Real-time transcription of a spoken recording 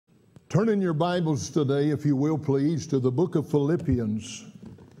Turn in your Bibles today, if you will, please, to the book of Philippians.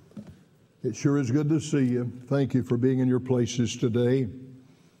 It sure is good to see you. Thank you for being in your places today.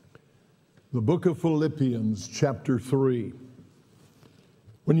 The book of Philippians, chapter 3.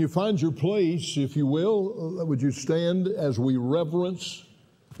 When you find your place, if you will, would you stand as we reverence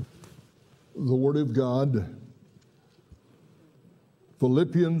the Word of God?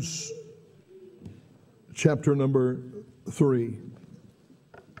 Philippians, chapter number 3.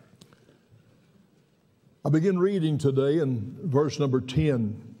 I begin reading today in verse number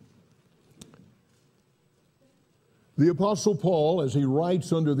 10. The Apostle Paul, as he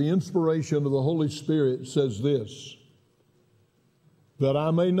writes under the inspiration of the Holy Spirit, says this: that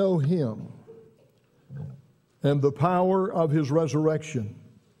I may know him and the power of his resurrection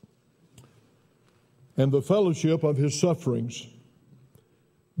and the fellowship of his sufferings,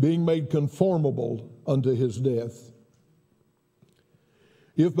 being made conformable unto his death,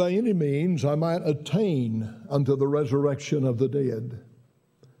 if by any means I might attain unto the resurrection of the dead.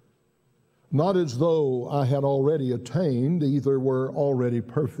 Not as though I had already attained, either were already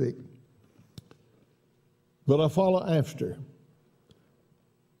perfect, but I follow after,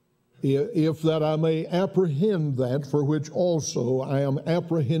 if that I may apprehend that for which also I am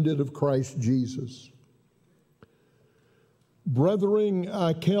apprehended of Christ Jesus. Brethren,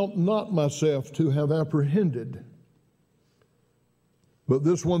 I count not myself to have apprehended, but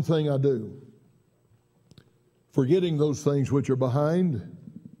this one thing I do, forgetting those things which are behind,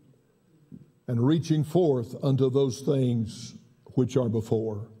 and reaching forth unto those things which are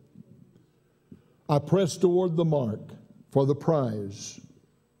before. I press toward the mark for the prize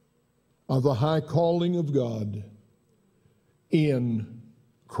of the high calling of God in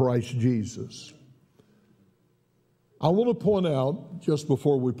Christ Jesus. I want to point out, just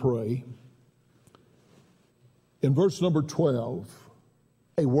before we pray, in verse number 12,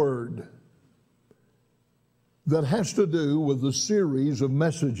 a word that has to do with the series of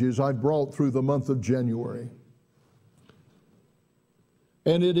messages I brought through the month of January.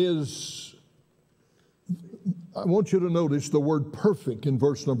 And it is, I want you to notice the word perfect in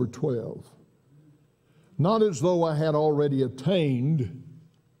verse number 12. Not as though I had already attained,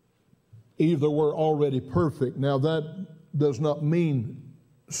 either were already perfect. Now that does not mean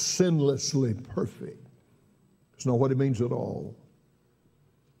sinlessly perfect. It's not what it means at all.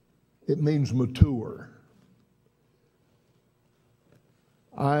 It means mature.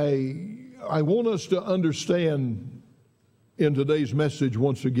 I want us to understand in today's message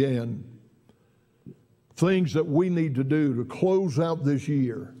once again things that we need to do to close out this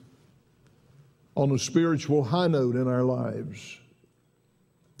year on a spiritual high note in our lives.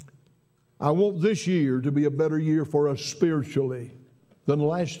 I want this year to be a better year for us spiritually than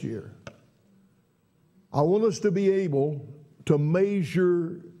last year. I want us to be able to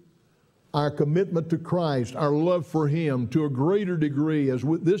measure our commitment to Christ, our love for Him, to a greater degree as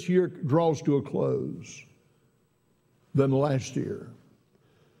this year draws to a close than last year.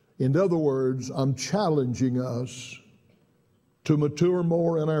 In other words, I'm challenging us to mature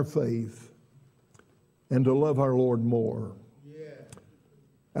more in our faith and to love our Lord more. Yeah.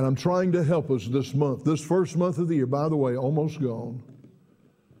 And I'm trying to help us this month, this first month of the year, by the way, almost gone.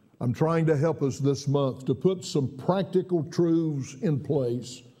 I'm trying to help us this month to put some practical truths in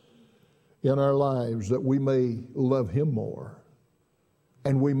place in our lives that we may love Him more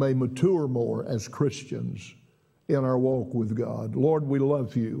and we may mature more as Christians in our walk with God. Lord, we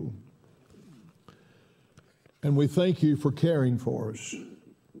love You and we thank You for caring for us.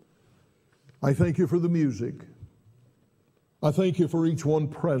 I thank You for the music. I thank You for each one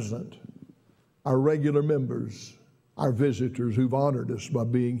present, our regular members, our visitors who've honored us by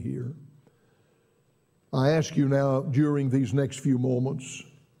being here. I ask You now during these next few moments,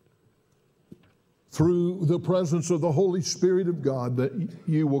 through the presence of the Holy Spirit of God, that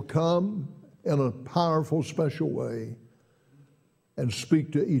You will come in a powerful, special way and speak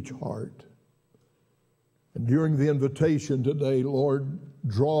to each heart. And during the invitation today, Lord,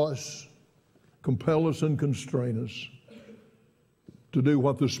 draw us, compel us, and constrain us to do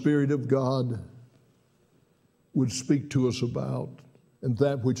what the Spirit of God would speak to us about and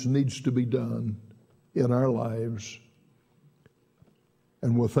that which needs to be done in our lives.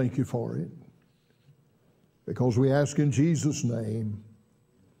 And we'll thank You for it, because we ask in Jesus' name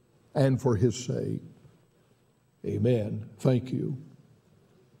and for His sake. Amen. Thank you.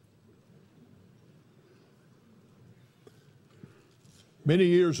 Many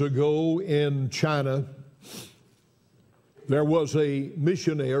years ago in China, there was a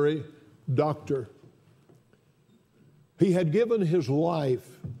missionary doctor. He had given his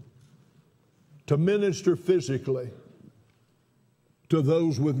life to minister physically to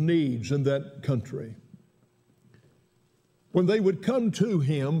those with needs in that country. When they would come to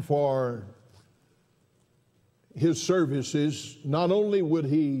him for his services, not only would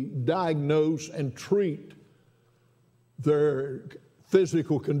he diagnose and treat their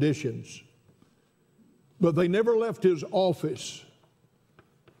physical conditions, but they never left his office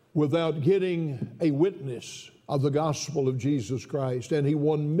without getting a witness of the gospel of Jesus Christ, and he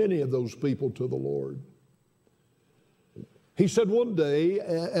won many of those people to the Lord. He said one day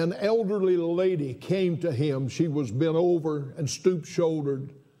an elderly lady came to him. She was bent over and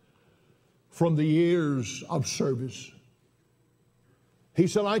stoop-shouldered from the years of service. He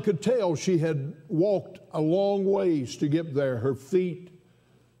said, I could tell she had walked a long ways to get there. Her feet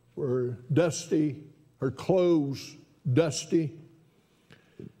were dusty, her clothes dusty.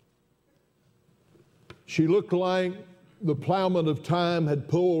 She looked like the plowman of time had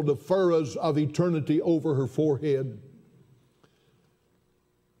pulled the furrows of eternity over her forehead.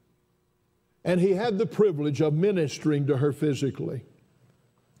 And he had the privilege of ministering to her physically.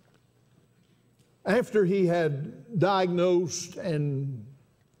 After he had diagnosed and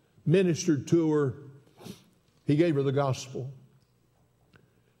ministered to her, he gave her the gospel.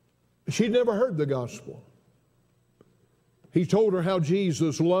 She'd never heard the gospel. He told her how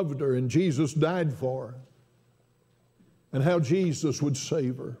Jesus loved her and Jesus died for her and how Jesus would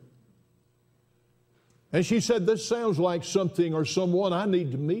save her. And she said, this sounds like something or someone I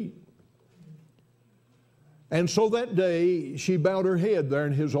need to meet. And so that day, she bowed her head there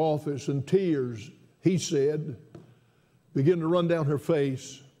in his office, and tears, he said, began to run down her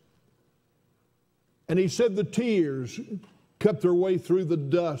face. And he said the tears cut their way through the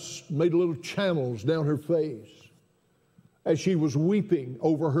dust, made little channels down her face as she was weeping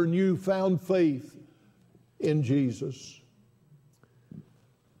over her newfound faith in Jesus.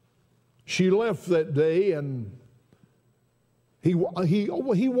 She left that day, and he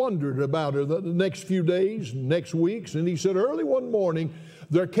wondered about her the next few days, next weeks, and he said early one morning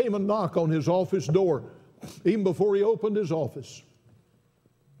there came a knock on his office door, even before he opened his office.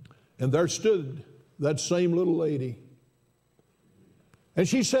 And there stood that same little lady. And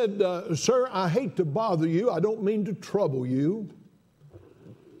she said, sir, I hate to bother you. I don't mean to trouble you.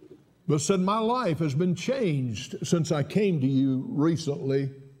 But said, my life has been changed since I came to you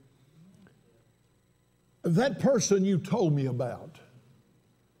recently. That person you told me about,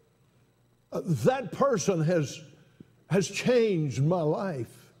 that person has changed my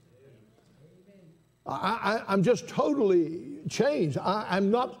life. I'm just totally changed.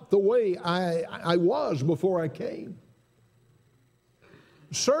 I'm not the way I was before I came.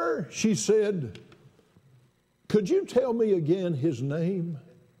 Sir, she said, could you tell me again his name?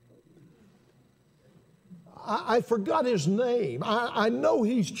 I forgot his name. I know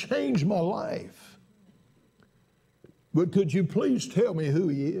he's changed my life. But could you please tell me who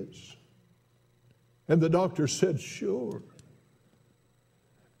he is? And the doctor said, sure.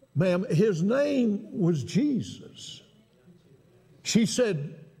 Ma'am, his name was Jesus. She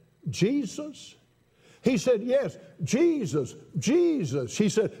said, Jesus? He said, yes, Jesus, Jesus. She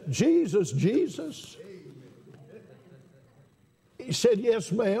said, Jesus, Jesus? He said,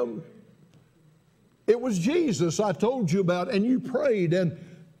 yes, ma'am. It was Jesus I told you about, and you prayed, and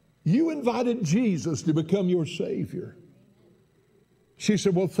you invited Jesus to become your Savior. She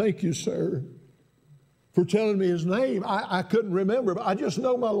said, well, thank you, sir, for telling me his name. I couldn't remember, but I just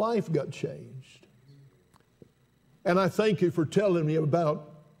know my life got changed. And I thank you for telling me about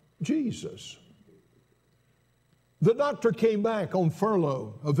Jesus. The doctor came back on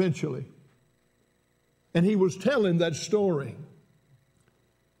furlough eventually, and he was telling that story.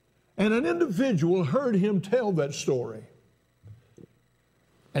 And an individual heard him tell that story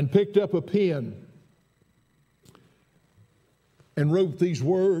and picked up a pen and wrote these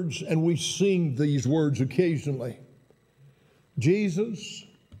words, and we sing these words occasionally. Jesus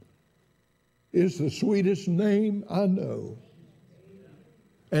is the sweetest name I know.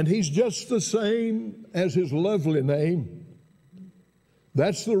 And he's just the same as his lovely name.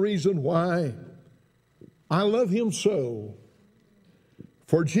 That's the reason why I love him so.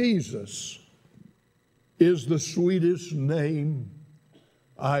 For Jesus is the sweetest name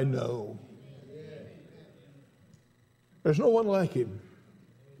I know. There's no one like him.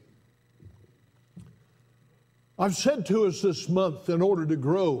 I've said to us this month, in order to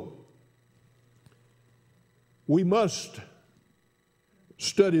grow, we must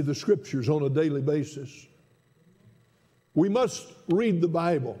study the Scriptures on a daily basis. We must read the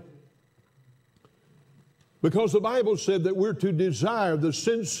Bible. Because the Bible said that we're to desire the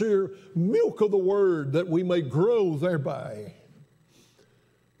sincere milk of the Word that we may grow thereby.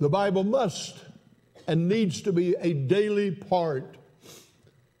 The Bible must and needs to be a daily part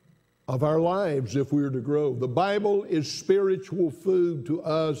of our lives if we are to grow. The Bible is spiritual food to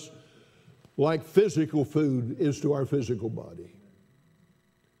us like physical food is to our physical body.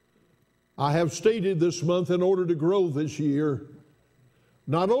 I have stated this month, in order to grow this year,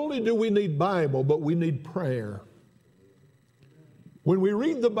 not only do we need Bible, but we need prayer. When we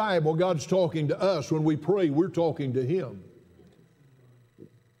read the Bible, God's talking to us. When we pray, we're talking to Him.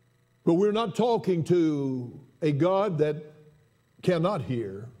 But we're not talking to a God that cannot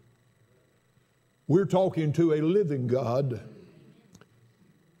hear. We're talking to a living God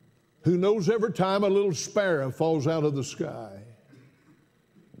who knows every time a little sparrow falls out of the sky.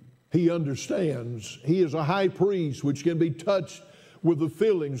 He understands. He is a high priest which can be touched with the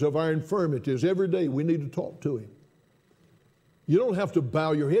feelings of our infirmities. Every day we need to talk to Him. You don't have to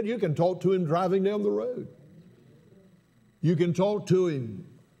bow your head. You can talk to Him driving down the road. You can talk to Him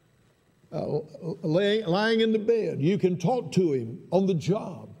lying in the bed. You can talk to Him on the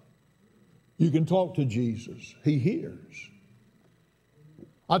job. You can talk to Jesus. He hears.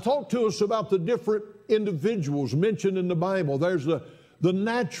 I talked to us about the different individuals mentioned in the Bible. There's the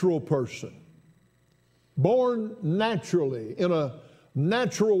natural person, born naturally in a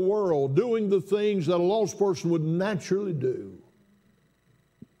natural world, doing the things that a lost person would naturally do.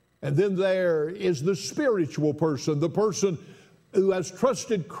 And then there is the spiritual person, the person who has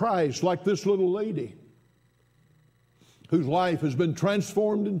trusted Christ, like this little lady, whose life has been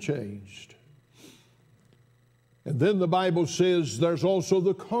transformed and changed. And then the Bible says there's also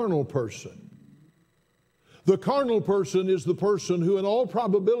the carnal person. The carnal person is the person who in all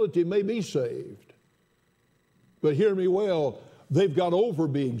probability may be saved. But hear me well, they've got over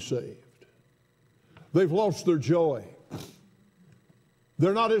being saved. They've lost their joy.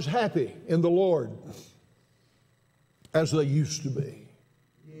 They're not as happy in the Lord as they used to be.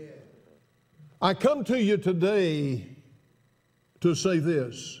 Yeah. I come to you today to say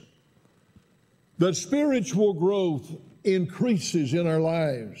this, that spiritual growth increases in our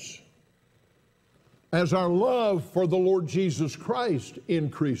lives as our love for the Lord Jesus Christ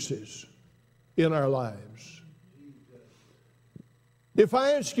increases in our lives. If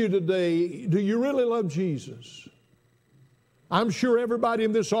I ask you today, do you really love Jesus? I'm sure everybody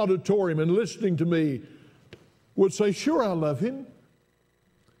in this auditorium and listening to me would say, sure, I love Him.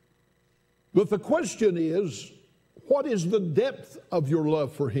 But the question is, what is the depth of your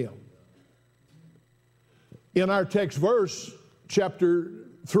love for Him? In our text verse, chapter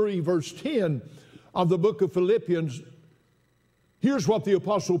 3, verse 10 of the book of Philippians, here's what the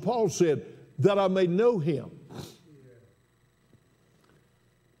Apostle Paul said, that I may know Him.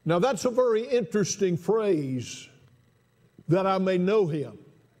 Now that's a very interesting phrase, that I may know Him.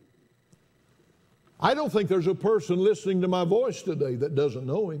 I don't think there's a person listening to my voice today that doesn't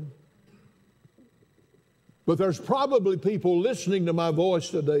know Him. But there's probably people listening to my voice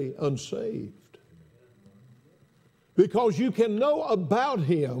today unsaved. Because you can know about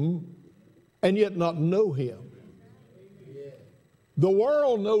Him and yet not know Him. The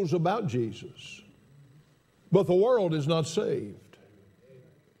world knows about Jesus, but the world is not saved.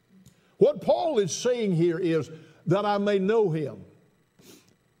 What Paul is saying here is that I may know Him.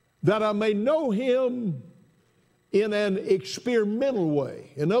 That I may know Him in an experimental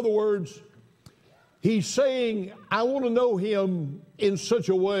way. In other words, he's saying, I want to know Him in such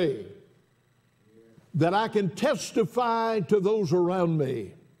a way that I can testify to those around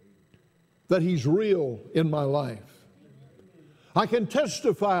me that He's real in my life. I can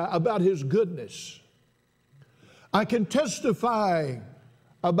testify about His goodness. I can testify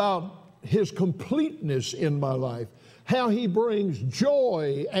about His completeness in my life, how He brings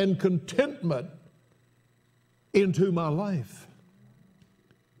joy and contentment into my life.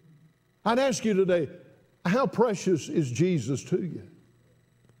 I'd ask you today, how precious is Jesus to you?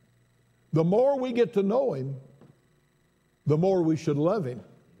 The more we get to know Him, the more we should love Him.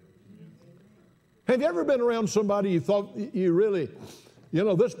 Have you ever been around somebody you thought you really,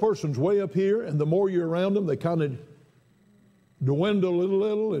 this person's way up here, and the more you're around them, they kind of dwindle a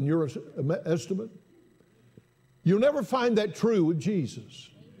little in your estimate? You'll never find that true with Jesus.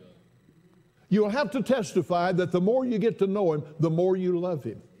 You'll have to testify that the more you get to know Him, the more you love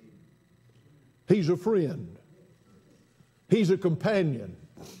Him. He's a friend. He's a companion.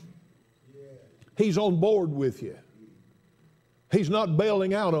 He's on board with you. He's not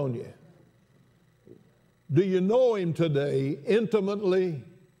bailing out on you. Do you know Him today intimately?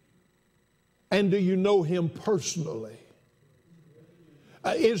 And do you know Him personally?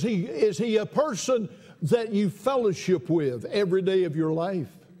 Is he a person that you fellowship with every day of your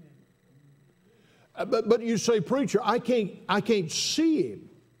life? But you say, preacher, I can't see Him.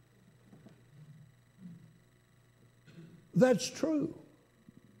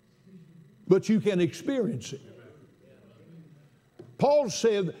 but you can experience it. Paul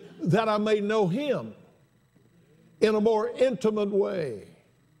said that I may know him in a more intimate way.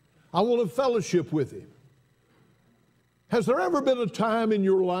 I want to fellowship with him. Has there ever been a time in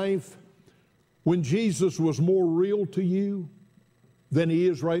your life when Jesus was more real to you than he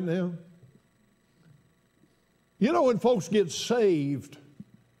is right now? You know, when folks get saved,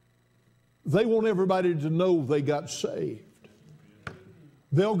 they want everybody to know they got saved.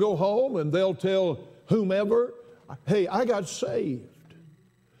 They'll go home and they'll tell whomever, hey, I got saved.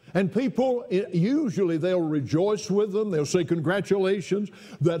 And people, usually they'll rejoice with them. They'll say, congratulations,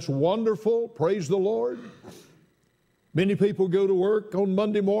 that's wonderful, praise the Lord. Many people go to work on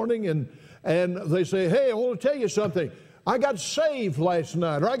Monday morning and they say, hey, I want to tell you something. I got saved last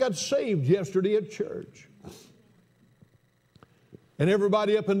night, or I got saved yesterday at church. And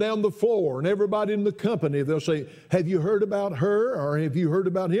everybody up and down the floor and everybody in the company, they'll say, have you heard about her or have you heard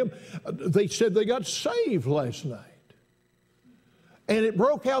about him? They said they got saved last night. And it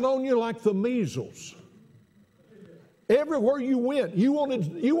broke out on you like the measles. Everywhere you went, you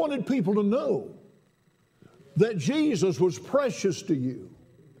wanted people to know that Jesus was precious to you.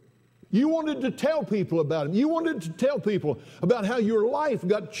 You wanted to tell people about him. You wanted to tell people about how your life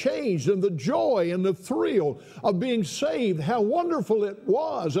got changed and the joy and the thrill of being saved, how wonderful it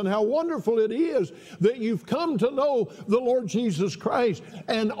was and how wonderful it is that you've come to know the Lord Jesus Christ.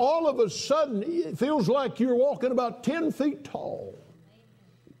 And all of a sudden, it feels like you're walking about 10 feet tall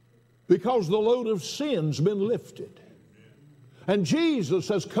because the load of sin's been lifted. And Jesus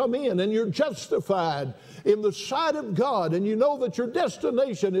has come in and you're justified in the sight of God, and you know that your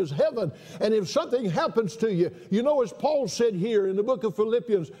destination is heaven. And if something happens to you, you know, as Paul said here in the book of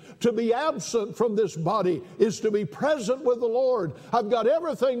Philippians, to be absent from this body is to be present with the Lord. I've got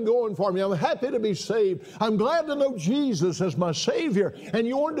everything going for me. I'm happy to be saved. I'm glad to know Jesus as my Savior. And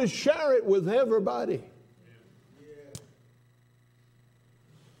you want to share it with everybody.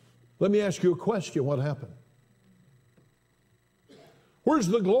 Let me ask you a question. What happened? Where's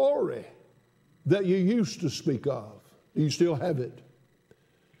the glory that you used to speak of? Do you still have it?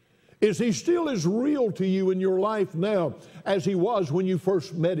 Is he still as real to you in your life now as he was when you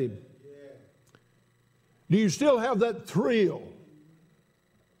first met him? Do you still have that thrill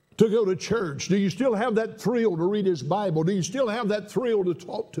to go to church? Do you still have that thrill to read his Bible? Do you still have that thrill to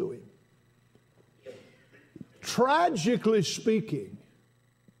talk to him? Tragically speaking,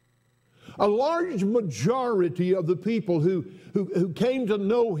 a large majority of the people who came to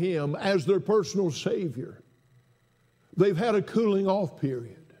know him as their personal Savior, they've had a cooling off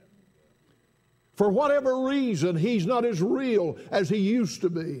period. For whatever reason, he's not as real as he used to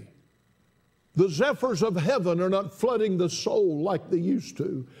be. The zephyrs of heaven are not flooding the soul like they used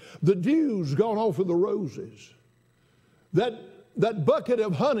to. The dew's gone off of the roses. That bucket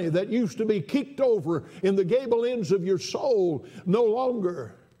of honey that used to be kicked over in the gable ends of your soul, no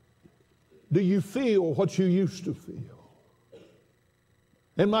longer do you feel what you used to feel.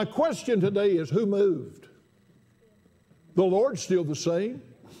 And my question today is, who moved? The Lord's still the same.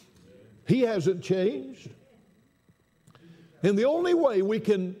 He hasn't changed. And the only way we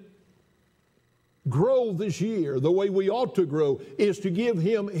can grow this year, the way we ought to grow, is to give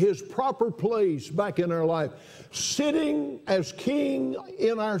him his proper place back in our life, sitting as King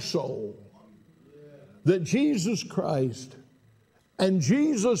in our soul. That Jesus Christ and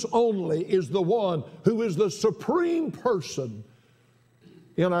Jesus only is the one who is the supreme person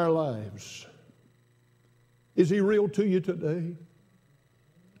in our lives. Is he real to you today?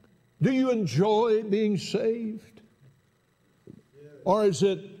 Do you enjoy being saved? Or is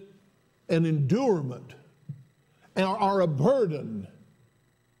it an endurement or a burden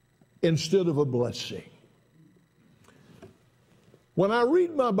instead of a blessing? When I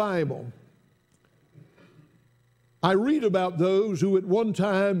read my Bible, I read about those who at one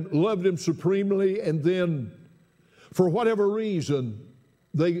time loved him supremely, and then for whatever reason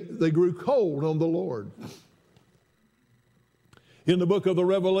they grew cold on the Lord. In the book of the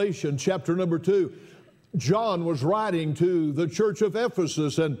Revelation, chapter number 2, John was writing to the church of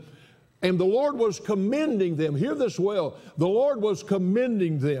Ephesus, and the Lord was commending them. Hear this well. The Lord was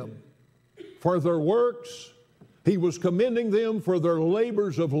commending them for their works. He was commending them for their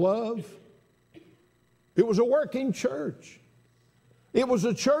labors of love. It was a working church. It was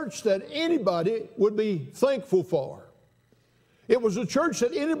a church that anybody would be thankful for. It was a church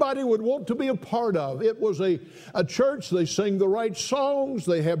that anybody would want to be a part of. It was a church, they sing the right songs,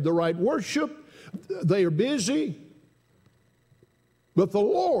 they have the right worship, they are busy. But the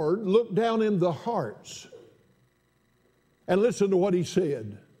Lord looked down in the hearts and listened to what he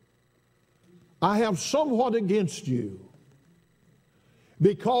said. I have somewhat against you,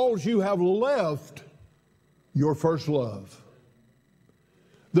 because you have left your first love.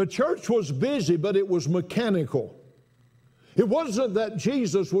 The church was busy, but it was mechanical. It wasn't that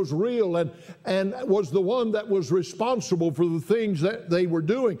Jesus was real and was the one that was responsible for the things that they were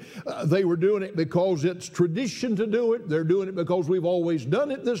doing. They were doing it because it's tradition to do it. They're doing it because we've always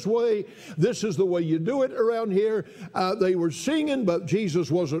done it this way. This is the way you do it around here. They were singing, but Jesus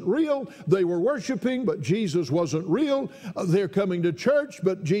wasn't real. They were worshiping, but Jesus wasn't real. They're coming to church,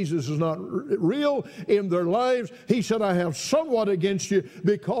 but Jesus is not real in their lives. He said, I have somewhat against you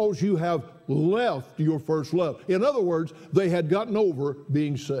because you have left your first love. In other words, they had gotten over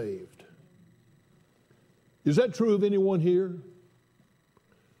being saved. Is that true of anyone here?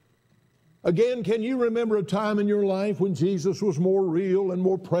 Again, can you remember a time in your life when Jesus was more real and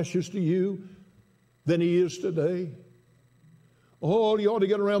more precious to you than He is today? Oh, you ought to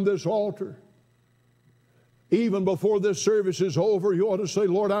get around this altar. Even before this service is over, you ought to say,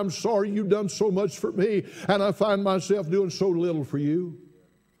 Lord, I'm sorry you've done so much for me, and I find myself doing so little for you.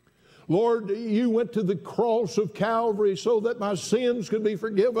 Lord, you went to the cross of Calvary so that my sins could be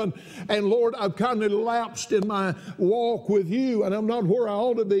forgiven. And Lord, I've kind of lapsed in my walk with you, and I'm not where I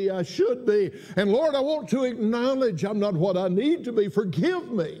ought to be, I should be. And Lord, I want to acknowledge I'm not what I need to be. Forgive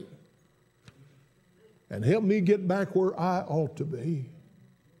me. And help me get back where I ought to be.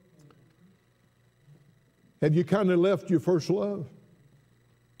 Have you kind of left your first love?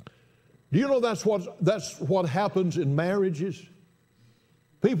 Do you know that's what happens in marriages?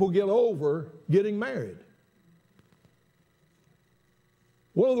 People get over getting married.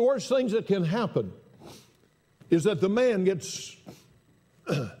 One of the worst things that can happen is that the man gets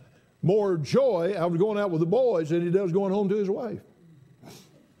more joy out of going out with the boys than he does going home to his wife.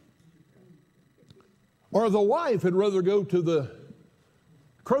 Or the wife would rather go to the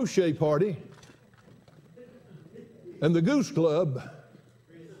crochet party and the goose club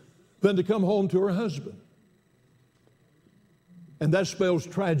than to come home to her husband. And that spells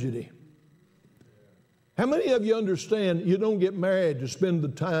tragedy. How many of you understand you don't get married to spend the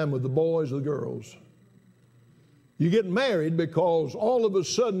time with the boys or the girls? You get married because all of a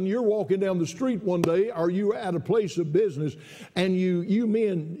sudden you're walking down the street one day, or you're at a place of business, and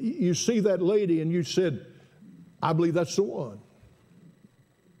you see that lady and you said, I believe that's the one.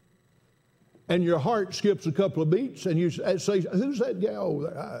 And your heart skips a couple of beats and you say, who's that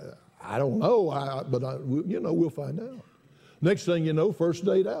gal? I don't know, but we'll find out. Next thing you know, first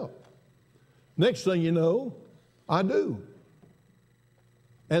date out. Next thing you know, I do.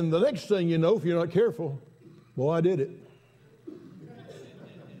 And the next thing you know, if you're not careful, well, I did it.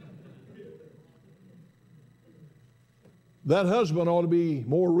 That husband ought to be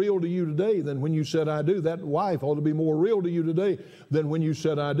more real to you today than when you said I do. That wife ought to be more real to you today than when you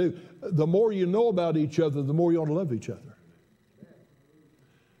said I do. The more you know about each other, the more you ought to love each other.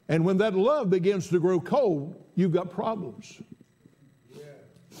 And when that love begins to grow cold, you've got problems.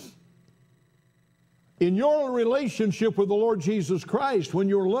 In your relationship with the Lord Jesus Christ, when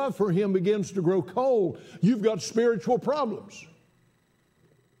your love for Him begins to grow cold, you've got spiritual problems.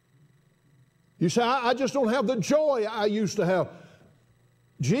 You say, I just don't have the joy I used to have.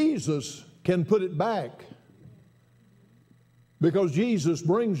 Jesus can put it back because Jesus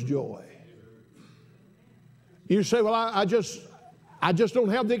brings joy. You say, well, I just don't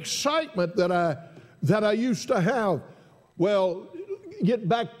have the excitement that I used to have. Well, get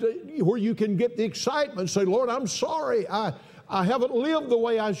back to where you can get the excitement. Say, Lord, I'm sorry. I haven't lived the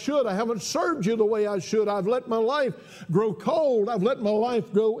way I should. I haven't served you the way I should. I've let my life grow cold. I've let my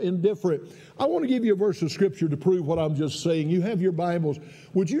life grow indifferent. I want to give you a verse of Scripture to prove what I'm just saying. You have your Bibles.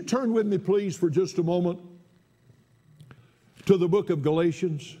 Would you turn with me, please, for just a moment to the book of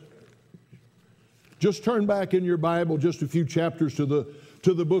Galatians? Just turn back in your Bible just a few chapters to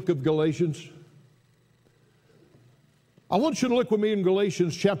the book of Galatians. I want you to look with me in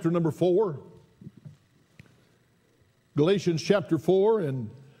Galatians chapter number 4. Galatians chapter 4 and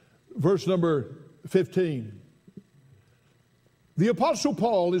verse number 15. The Apostle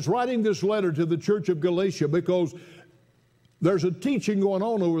Paul is writing this letter to the church of Galatia because there's a teaching going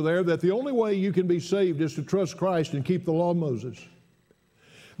on over there that the only way you can be saved is to trust Christ and keep the law of Moses.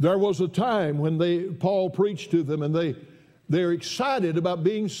 There was a time when Paul preached to them and they're excited about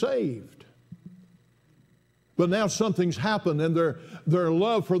being saved. But now something's happened and their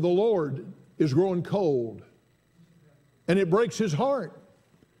love for the Lord is growing cold. And it breaks his heart.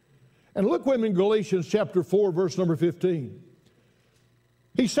 And look with me in Galatians chapter 4, verse number 15.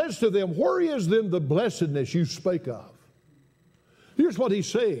 He says to them, where is then the blessedness you spake of? Here's what he's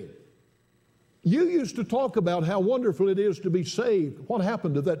saying. You used to talk about how wonderful it is to be saved. What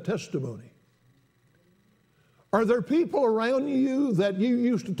happened to that testimony? Are there people around you that you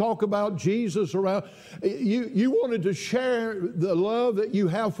used to talk about Jesus around? You wanted to share the love that you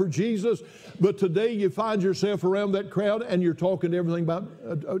have for Jesus, but today you find yourself around that crowd and you're talking everything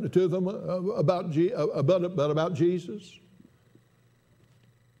to them about Jesus.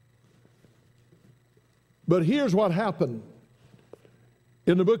 But here's what happened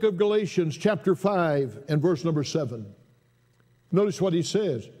in the book of Galatians chapter 5 and verse number 7. Notice what he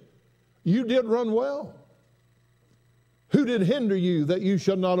says. You did run well. Who did hinder you that you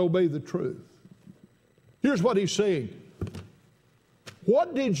should not obey the truth? Here's what he's saying.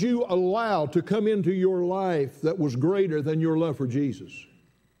 What did you allow to come into your life that was greater than your love for Jesus?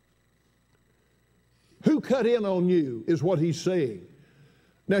 Who cut in on you is what he's saying.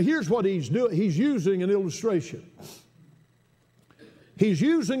 Now here's what he's doing. He's using an illustration. He's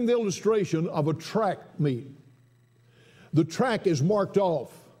using the illustration of a track meet. The track is marked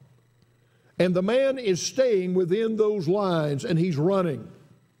off. And the man is staying within those lines and he's running.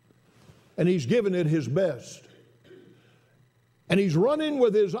 And he's giving it his best. And he's running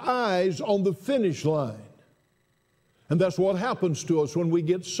with his eyes on the finish line. And that's what happens to us when we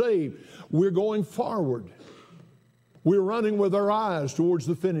get saved. We're going forward. We're running with our eyes towards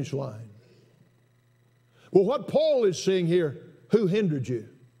the finish line. Well, what Paul is saying here, who hindered you?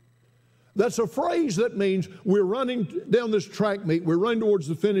 That's a phrase that means we're running down this track meet. We're running towards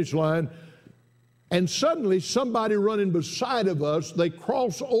the finish line. And suddenly somebody running beside of us, they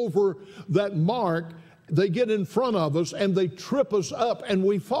cross over that mark, they get in front of us, and they trip us up, and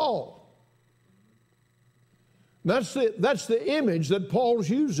we fall. That's the image that Paul's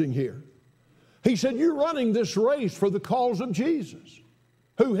using here. He said, you're running this race for the cause of Jesus.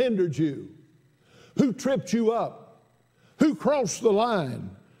 Who hindered you? Who tripped you up? Who crossed the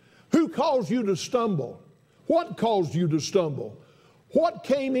line? Who caused you to stumble? What caused you to stumble? What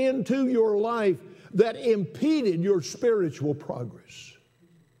came into your life that impeded your spiritual progress?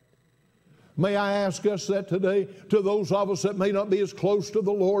 May I ask us that today, to those of us that may not be as close to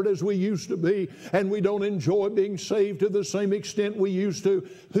the Lord as we used to be, and we don't enjoy being saved to the same extent we used to,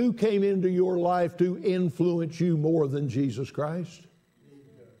 who came into your life to influence you more than Jesus Christ?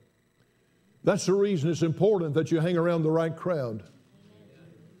 That's the reason it's important that you hang around the right crowd.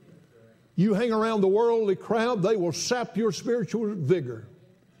 You hang around the worldly crowd, they will sap your spiritual vigor.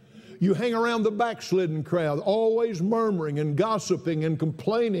 You hang around the backslidden crowd, always murmuring and gossiping and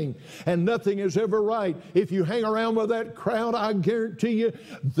complaining, and nothing is ever right. If you hang around with that crowd, I guarantee you,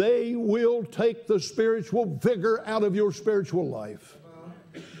 they will take the spiritual vigor out of your spiritual life.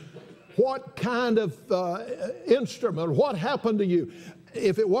 What kind of instrument, what happened to you?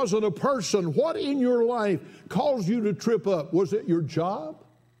 If it wasn't a person, what in your life caused you to trip up? Was it your job?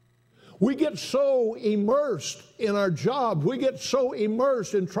 We get so immersed in our job. We get so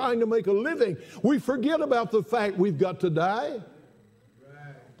immersed in trying to make a living. We forget about the fact we've got to die.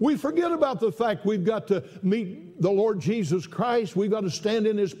 We forget about the fact we've got to meet the Lord Jesus Christ. We've got to stand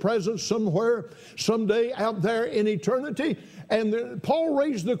in His presence somewhere, someday out there in eternity. And Paul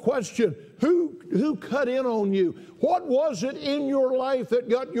raised the question, who cut in on you? What was it in your life that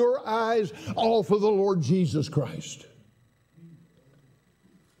got your eyes off of the Lord Jesus Christ?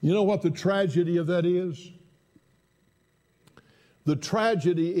 You know what the tragedy of that is? The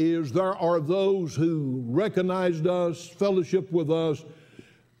tragedy is there are those who recognized us, fellowship with us,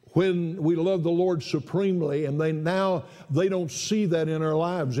 when we love the Lord supremely, and they don't see that in our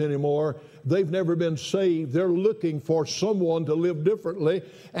lives anymore. They've never been saved. They're looking for someone to live differently.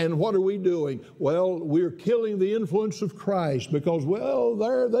 And what are we doing? Well, we're killing the influence of Christ because,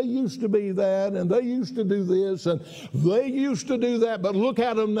 well, they used to be that, and they used to do this, and they used to do that, but look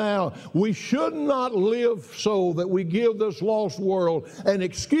at them now. We should not live so that we give this lost world an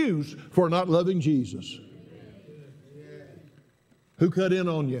excuse for not loving Jesus. Who cut in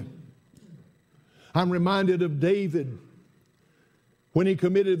on you? I'm reminded of David when he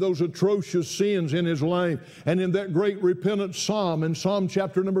committed those atrocious sins in his life. And in that great repentant psalm, in Psalm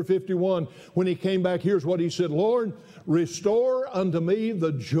chapter number 51, when he came back, here's what he said, Lord, restore unto me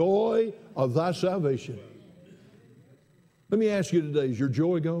the joy of thy salvation. Let me ask you today, is your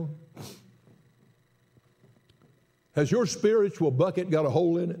joy gone? Has your spiritual bucket got a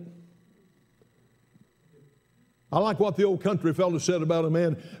hole in it? I like what the old country fellow said about a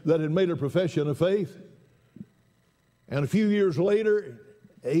man that had made a profession of faith. And a few years later,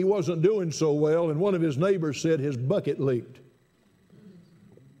 he wasn't doing so well, and one of his neighbors said his bucket leaked.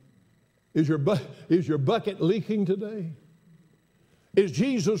 Is your bucket leaking today? Is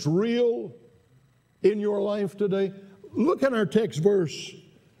Jesus real in your life today? Look at our text verse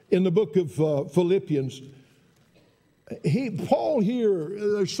in the book of Philippians. Paul here,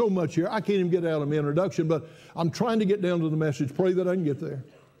 there's so much here. I can't even get out of my introduction, but I'm trying to get down to the message. Pray that I can get there.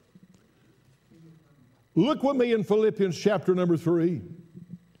 Look with me in Philippians chapter number 3.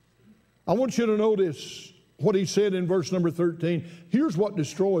 I want you to notice what he said in verse number 13. Here's what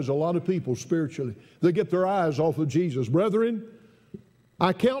destroys a lot of people spiritually. They get their eyes off of Jesus. Brethren,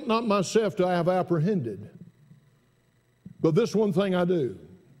 I count not myself to have apprehended, but this one thing I do,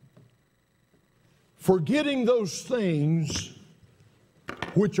 forgetting those things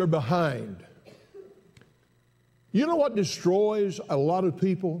which are behind. You know what destroys a lot of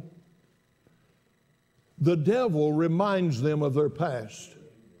people? The devil reminds them of their past.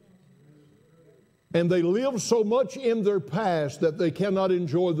 And they live so much in their past that they cannot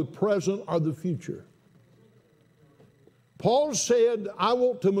enjoy the present or the future. Paul said, I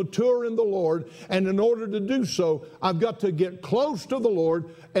want to mature in the Lord, and in order to do so, I've got to get close to the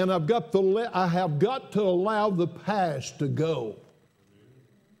Lord, and I have got to allow the past to go.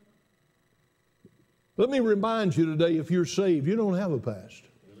 Let me remind you today, if you're saved, you don't have a past.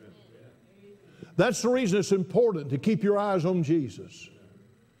 That's the reason it's important to keep your eyes on Jesus.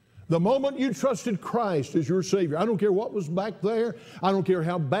 The moment you trusted Christ as your Savior, I don't care what was back there. I don't care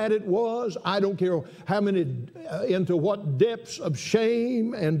how bad it was. I don't care how many, into what depths of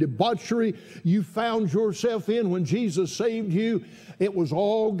shame and debauchery you found yourself in when Jesus saved you. It was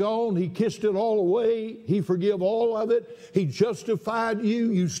all gone. He kissed it all away. He forgave all of it. He justified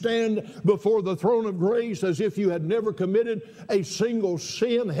you. You stand before the throne of grace as if you had never committed a single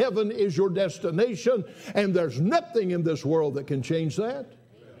sin. Heaven is your destination, and there's nothing in this world that can change that.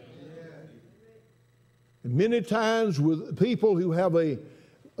 Many times with people who have a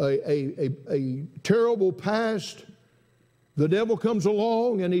terrible past, the devil comes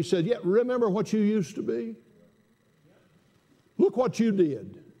along and he said, yeah, remember what you used to be? Look what you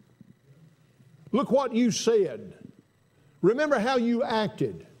did. Look what you said. Remember how you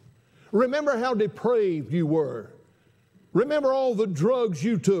acted. Remember how depraved you were. Remember all the drugs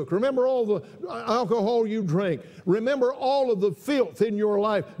you took. Remember all the alcohol you drank. Remember all of the filth in your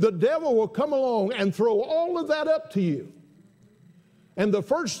life. The devil will come along and throw all of that up to you. And the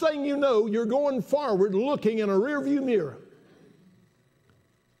first thing you know, you're going forward looking in a rearview mirror.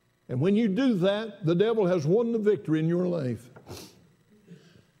 And when you do that, the devil has won the victory in your life.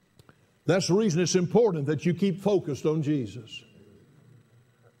 That's the reason it's important that you keep focused on Jesus.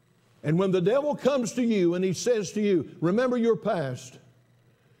 And when the devil comes to you and he says to you, remember your past,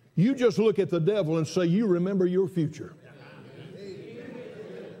 you just look at the devil and say, you remember your future.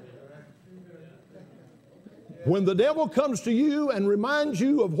 When the devil comes to you and reminds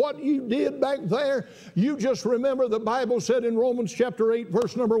you of what you did back there, you just remember the Bible said in Romans chapter 8,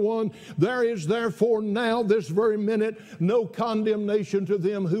 verse number 1, there is therefore now, this very minute, no condemnation to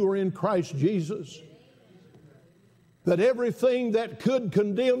them who are in Christ Jesus. That everything that could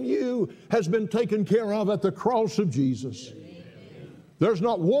condemn you has been taken care of at the cross of Jesus. There's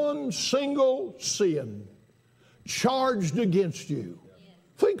not one single sin charged against you.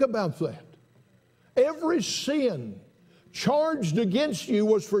 Think about that. Every sin charged against you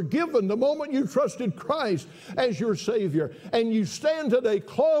was forgiven the moment you trusted Christ as your Savior. And you stand today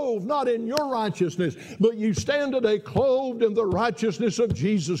clothed not in your righteousness, but you stand today clothed in the righteousness of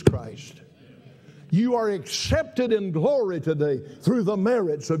Jesus Christ. You are accepted in glory today through the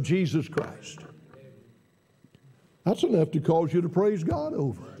merits of Jesus Christ. That's enough to cause you to praise God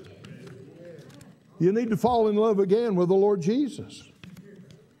over. You need to fall in love again with the Lord Jesus.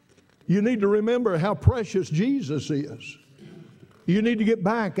 You need to remember how precious Jesus is. You need to get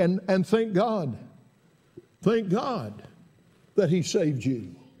back and thank God. Thank God that He saved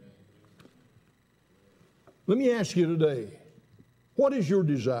you. Let me ask you today, what is your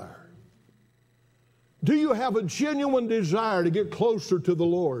desire? Do you have a genuine desire to get closer to the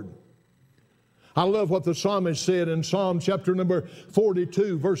Lord? I love what the psalmist said in Psalm chapter number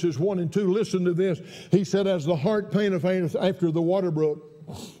 42, verses 1 and 2. Listen to this. He said, as the hart panteth after the water brook,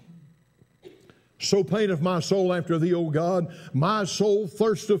 so painteth my soul after thee, O God. My soul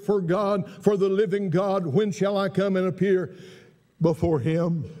thirsteth for God, for the living God. When shall I come and appear before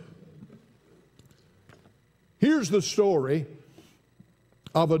Him? Here's the story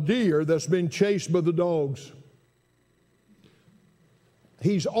of a deer that's been chased by the dogs.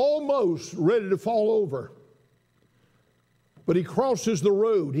 He's almost ready to fall over. But he crosses the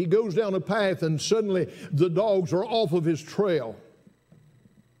road. He goes down a path and suddenly the dogs are off of his trail.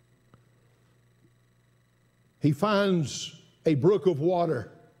 He finds a brook of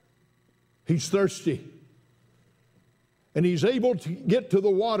water. He's thirsty. And he's able to get to the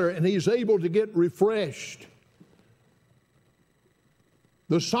water and he's able to get refreshed.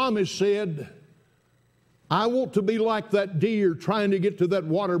 The psalmist said, I want to be like that deer trying to get to that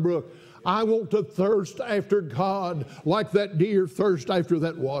water brook. I want to thirst after God like that deer thirst after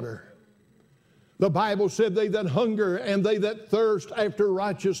that water. The Bible said, they that hunger and they that thirst after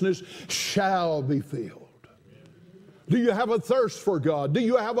righteousness shall be filled. Do you have a thirst for God? Do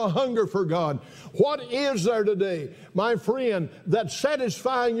you have a hunger for God? What is there today, my friend, that's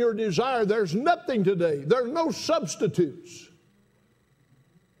satisfying your desire? There's nothing today. There are no substitutes.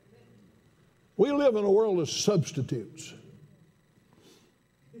 We live in a world of substitutes.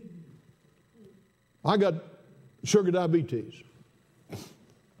 I got sugar diabetes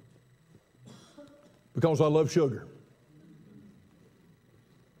because I love sugar.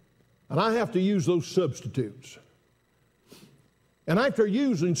 And I have to use those substitutes. And after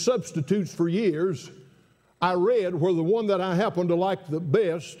using substitutes for years, I read where the one that I happen to like the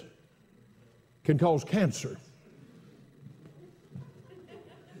best can cause cancer.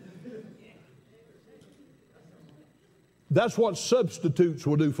 That's what substitutes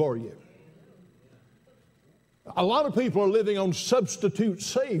will do for you. A lot of people are living on substitute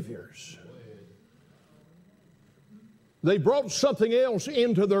saviors. They brought something else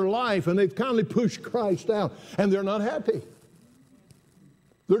into their life and they've kindly pushed Christ out and they're not happy.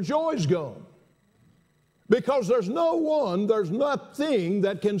 Their joy's gone. Because there's no one, there's nothing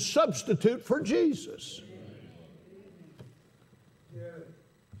that can substitute for Jesus.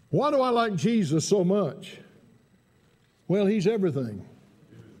 Why do I like Jesus so much? Well, He's everything.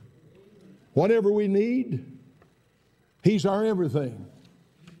 Whatever we need, He's our everything.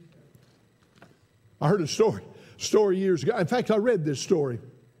 I heard a story years ago. In fact, I read this story.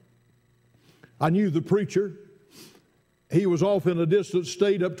 I knew the preacher. He was off in a distant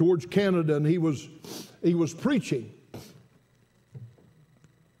state up towards Canada, and he was preaching.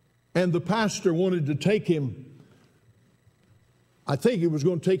 And the pastor wanted to take him, I think he was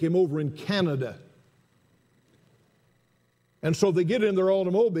going to take him over in Canada. And so they get in their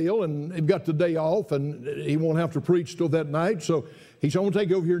automobile, and they've got the day off, and he won't have to preach till that night. So he said, I want to take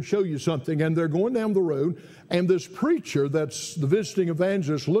you over here and show you something. And they're going down the road, and this preacher that's the visiting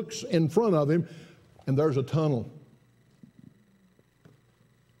evangelist looks in front of him, and there's a tunnel.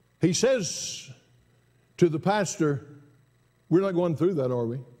 He says to the pastor, we're not going through that, are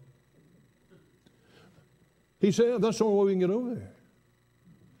we? He said, that's the only way we can get over there.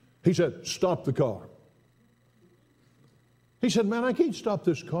 He said, stop the car. He said, man, I can't stop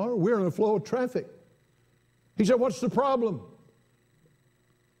this car. We're in a flow of traffic. He said, what's the problem?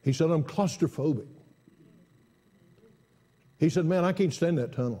 He said, I'm claustrophobic. He said, man, I can't stand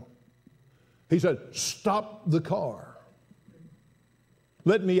that tunnel. He said, stop the car.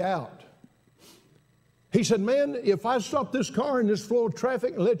 Let me out. He said, man, if I stop this car in this flow of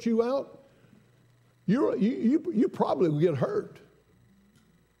traffic and let you out, you probably will get hurt.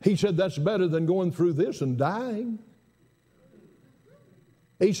 He said, that's better than going through this and dying.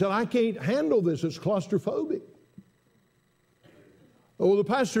 He said, I can't handle this. It's claustrophobic. Well, the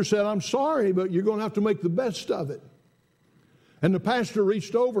pastor said, I'm sorry, but you're going to have to make the best of it. And the pastor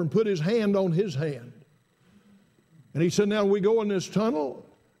reached over and put his hand on his hand. And he said, now we go in this tunnel.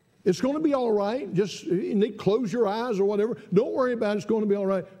 It's going to be all right. Just you need to close your eyes or whatever. Don't worry about it. It's going to be all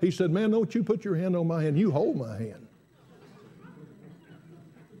right. He said, man, don't you put your hand on my hand. You hold my hand.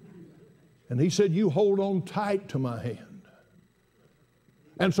 And he said, you hold on tight to my hand.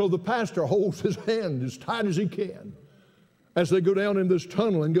 And so the pastor holds his hand as tight as he can as they go down in this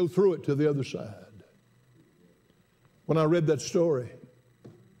tunnel and go through it to the other side. When I read that story,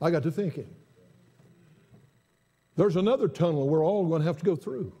 I got to thinking, there's another tunnel we're all going to have to go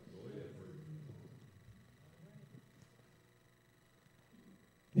through.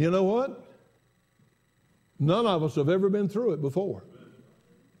 You know what? None of us have ever been through it before.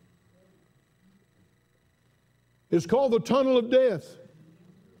 It's called the tunnel of death.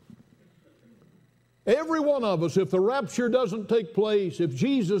 Every one of us, if the rapture doesn't take place, if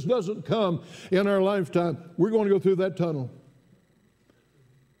Jesus doesn't come in our lifetime, we're going to go through that tunnel.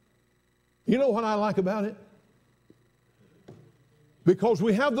 You know what I like about it? Because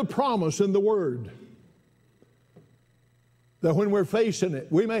we have the promise in the Word that when we're facing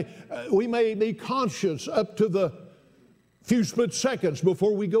it, we may be conscious up to the few split seconds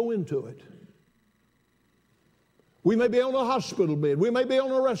before we go into it. We may be on a hospital bed. We may be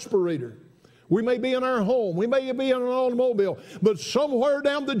on a respirator. We may be in our home. We may be in an automobile. But somewhere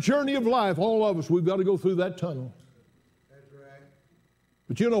down the journey of life, all of us, we've got to go through that tunnel. That's right.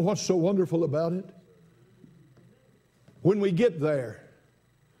 But you know what's so wonderful about it? When we get there,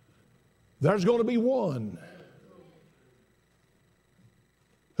 there's going to be one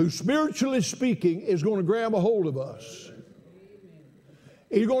who, spiritually speaking, is going to grab a hold of us.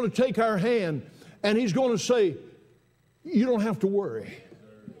 He's going to take our hand, And He's going to say, you don't have to worry.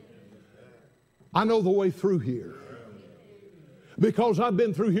 I know the way through here. Because I've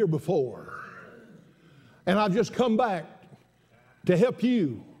been through here before. And I've just come back to help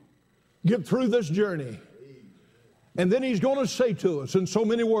you get through this journey. And then He's going to say to us in so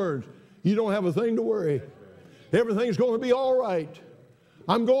many words, you don't have a thing to worry. Everything's going to be all right.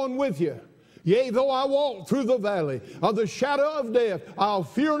 I'm going with you. Yea, though I walk through the valley of the shadow of death, I'll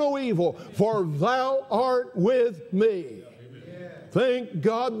fear no evil, for Thou art with me. Thank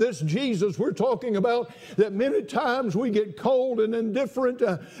God this Jesus we're talking about, that many times we get cold and indifferent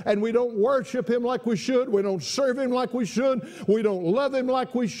and we don't worship Him like we should. We don't serve Him like we should. We don't love Him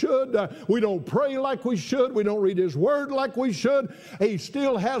like we should. We don't pray like we should. We don't read His Word like we should. He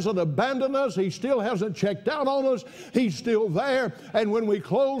still hasn't abandoned us. He still hasn't checked out on us. He's still there. And when we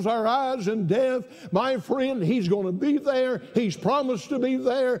close our eyes in death, my friend, He's going to be there. He's promised to be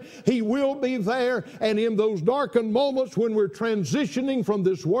there. He will be there. And in those darkened moments when we're transitioning from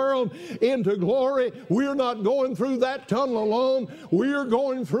this world into glory, we're not going through that tunnel alone. We're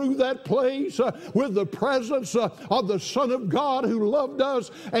going through that place with the presence of the Son of God who loved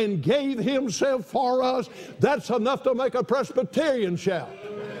us and gave Himself for us. That's enough to make a Presbyterian shout.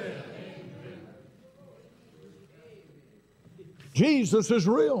 Jesus is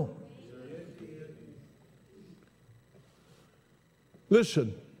real.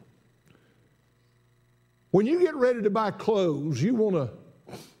 Listen. When you get ready to buy clothes, you want to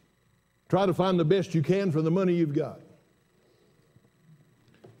try to find the best you can for the money you've got.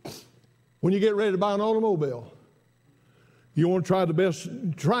 When you get ready to buy an automobile, you want to try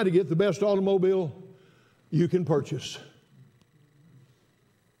to get the best automobile you can purchase.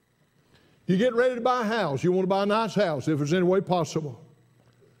 You get ready to buy a house, you want to buy a nice house if it's any way possible.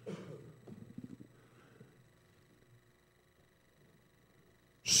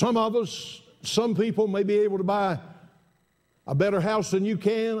 Some people may be able to buy a better house than you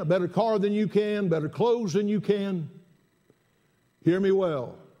can, a better car than you can, better clothes than you can. Hear me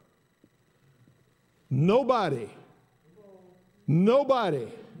well. Nobody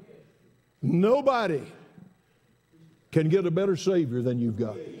can get a better Savior than you've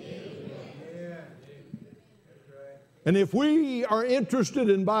got. And if we are interested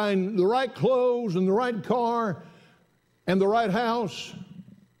in buying the right clothes and the right car and the right house,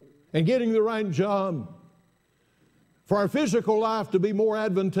 and getting the right job, for our physical life to be more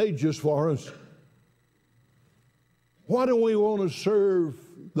advantageous for us, why don't we want to serve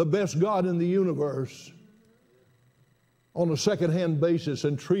the best God in the universe on a second-hand basis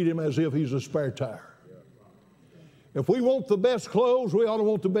and treat Him as if He's a spare tire? If we want the best clothes, we ought to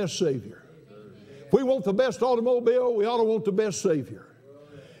want the best Savior. If we want the best automobile, we ought to want the best Savior.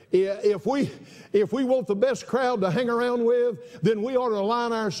 If we want the best crowd to hang around with, then we ought to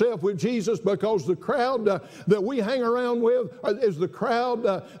align ourselves with Jesus, because the crowd that we hang around with is the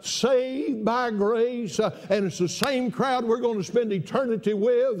crowd saved by grace, and it's the same crowd we're going to spend eternity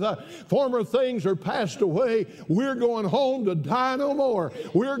with. Former things are passed away. We're going home to die no more.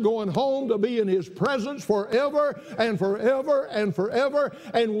 We're going home to be in His presence forever and forever and forever,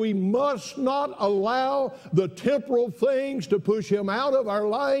 and we must not allow the temporal things to push Him out of our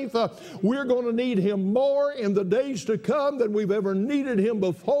life. We're going to need Him more in the days to come than we've ever needed Him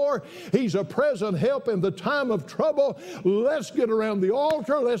before. He's a present help in the time of trouble. Let's get around the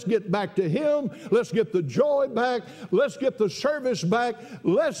altar. Let's get back to Him. Let's get the joy back. Let's get the service back.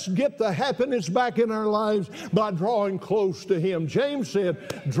 Let's get the happiness back in our lives by drawing close to Him. James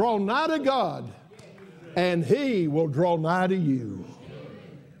said, draw nigh to God, and He will draw nigh to you.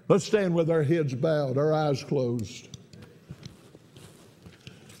 Let's stand with our heads bowed, our eyes closed.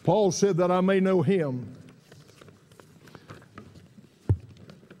 Paul said that I may know Him.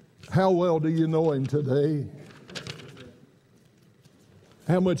 How well do you know Him today?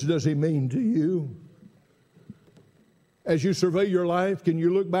 How much does He mean to you? As you survey your life, can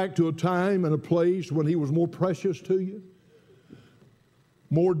you look back to a time and a place when He was more precious to you,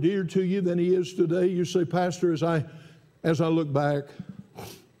 more dear to you than He is today? You say, Pastor, as I look back,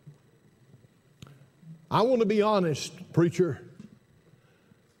 I want to be honest, preacher.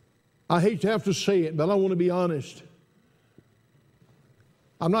 I hate to have to say it, but I want to be honest.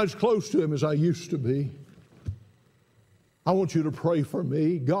 I'm not as close to Him as I used to be. I want you to pray for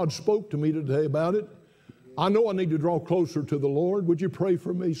me. God spoke to me today about it. I know I need to draw closer to the Lord. Would you pray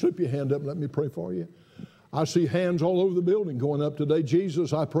for me? Slip your hand up and let me pray for you. I see hands all over the building going up today.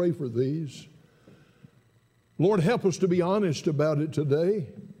 Jesus, I pray for these. Lord, help us to be honest about it today.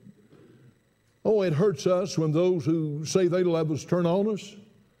 Oh, it hurts us when those who say they love us turn on us.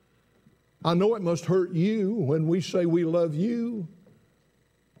 I know it must hurt you when we say we love you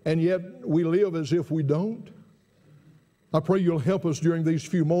and yet we live as if we don't. I pray you'll help us during these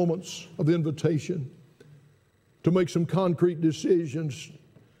few moments of invitation to make some concrete decisions,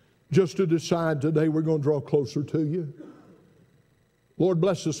 just to decide today we're going to draw closer to you. Lord,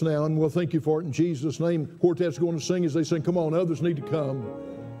 bless us now, and we'll thank you for it in Jesus' name. Quartet's going to sing as they sing. Come on, others need to come.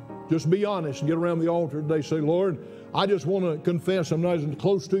 Just be honest and get around the altar today. Say, Lord, I just want to confess I'm not as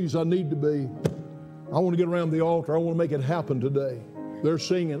close to you as I need to be. I want to get around the altar. I want to make it happen today. They're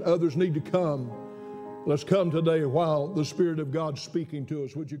singing. Others need to come. Let's come today while the Spirit of God's speaking to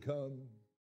us. Would you come?